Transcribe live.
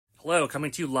Hello, coming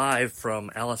to you live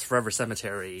from Alice Forever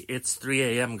Cemetery. It's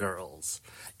 3 a.m., girls.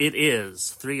 It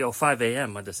is 3:05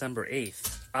 a.m. on December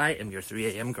 8th. I am your 3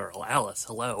 a.m. girl, Alice.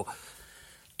 Hello.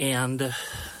 And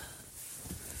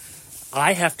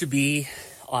I have to be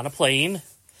on a plane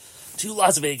to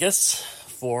Las Vegas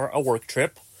for a work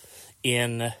trip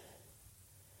in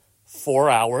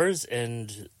 4 hours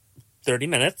and 30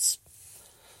 minutes.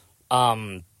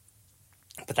 But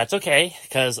that's okay,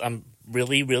 because I'm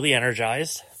really, really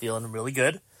energized, feeling really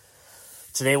good.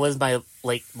 Today was my,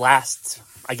 last,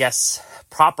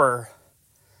 proper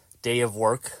day of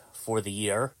work for the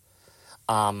year.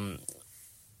 My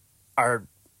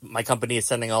company is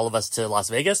sending all of us to Las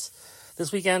Vegas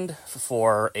this weekend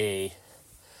for a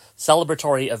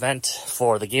celebratory event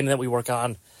for the game that we work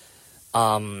on.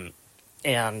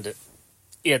 And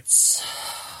it's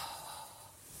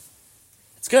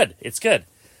good. It's good.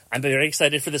 I'm very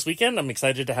excited for this weekend. I'm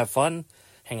excited to have fun,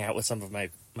 hang out with some of my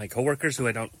coworkers who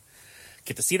I don't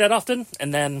get to see that often.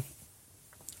 And then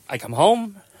I come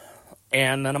home,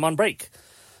 and then I'm on break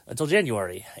until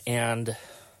January. And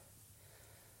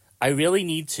I really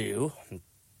need to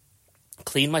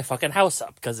clean my fucking house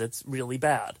up, because it's really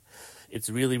bad. It's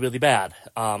really, really bad.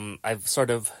 I've sort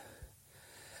of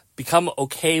become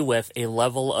okay with a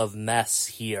level of mess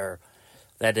here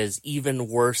that is even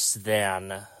worse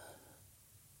than...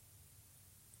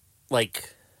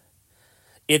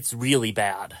 it's really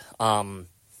bad.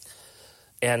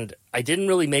 And I didn't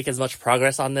really make as much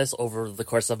progress on this over the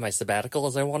course of my sabbatical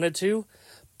as I wanted to,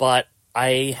 but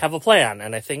I have a plan,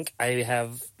 and I think I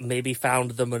have maybe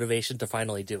found the motivation to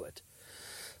finally do it.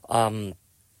 I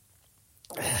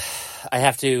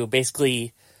have to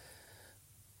basically...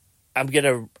 I'm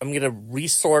gonna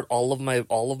resort all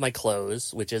of my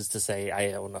clothes, which is to say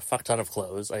I own a fuck ton of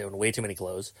clothes. I own way too many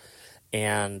clothes.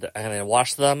 And I'm going to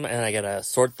wash them, and I got to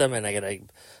sort them, and I got to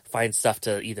find stuff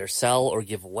to either sell or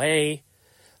give away.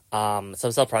 Some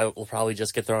stuff will probably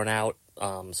just get thrown out.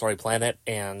 Sorry, planet.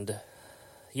 And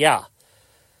yeah,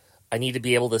 I need to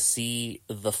be able to see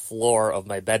the floor of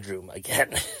my bedroom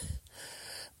again.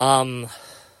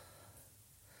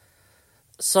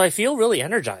 So I feel really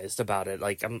energized about it.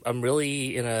 I'm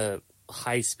really in a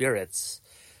high spirits.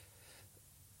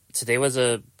 Today was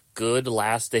a good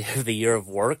last day of the year of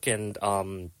work, and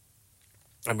I'm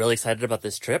really excited about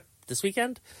this trip this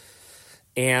weekend.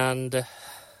 And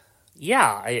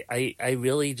yeah, I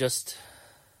really just...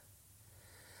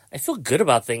 I feel good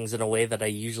about things in a way that I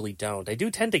usually don't. I do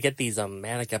tend to get these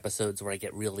manic episodes where I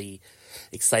get really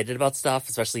excited about stuff,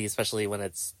 especially when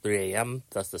it's 3 a.m.,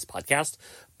 thus this podcast.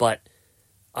 But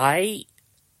I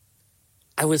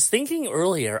was thinking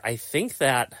earlier, I think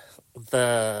that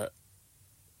the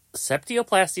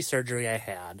septoplasty surgery I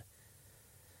had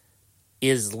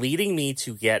is leading me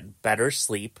to get better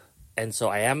sleep, and so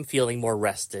I am feeling more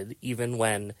rested. Even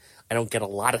when I don't get a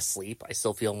lot of sleep, I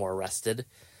still feel more rested.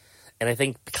 And I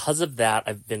think because of that,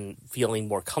 I've been feeling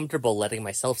more comfortable letting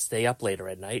myself stay up later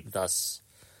at night. Thus,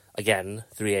 again,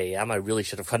 3 a.m. I really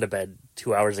should have gone to bed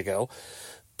 2 hours ago.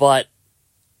 But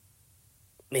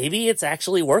maybe it's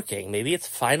actually working. Maybe it's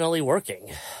finally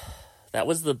working. That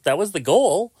was the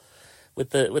goal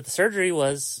with the surgery,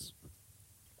 was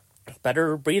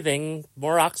better breathing,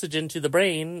 more oxygen to the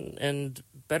brain, and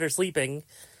better sleeping.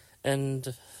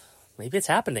 And maybe it's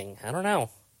happening. I don't know.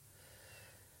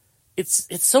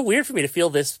 It's so weird for me to feel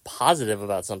this positive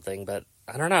about something, but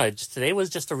I don't know. Today was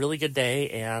just a really good day,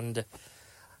 and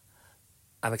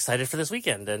I'm excited for this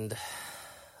weekend. And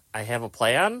I have a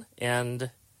plan,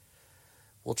 and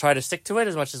we'll try to stick to it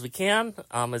as much as we can.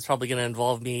 It's probably going to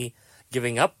involve me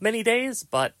giving up many days,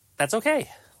 but that's okay.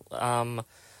 I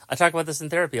talk about this in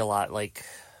therapy a lot,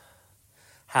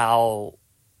 how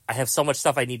I have so much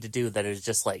stuff I need to do that is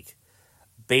just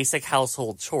basic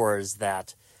household chores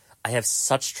that I have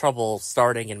such trouble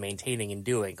starting and maintaining and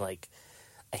doing. I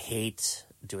hate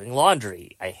doing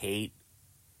laundry. I hate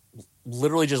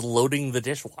literally just loading the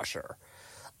dishwasher.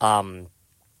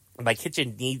 My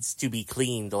kitchen needs to be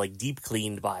cleaned, deep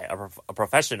cleaned by a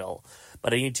professional,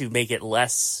 but I need to make it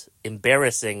less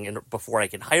embarrassing before I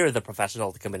can hire the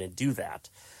professional to come in and do that.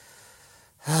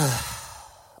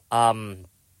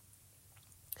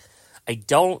 I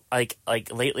don't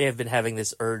lately I've been having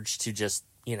this urge to just,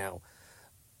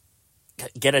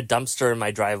 get a dumpster in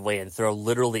my driveway and throw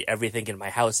literally everything in my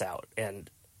house out. And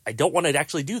I don't want to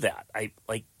actually do that.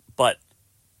 But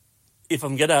if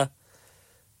I'm gonna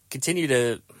continue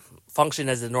to function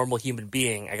as a normal human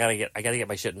being, I gotta get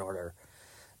my shit in order.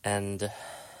 And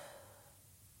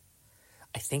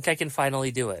I think I can finally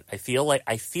do it. I feel like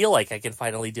I can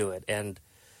finally do it. And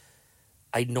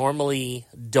I normally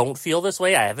don't feel this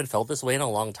way. I haven't felt this way in a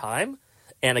long time.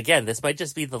 And again, this might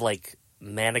just be the like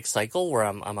manic cycle where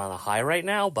I'm on a high right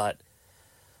now, but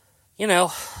you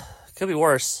know, could be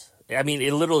worse. I mean,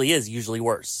 it literally is usually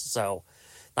worse. So,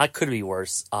 not could be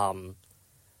worse.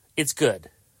 It's good.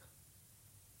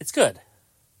 It's good.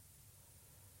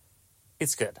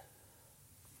 It's good.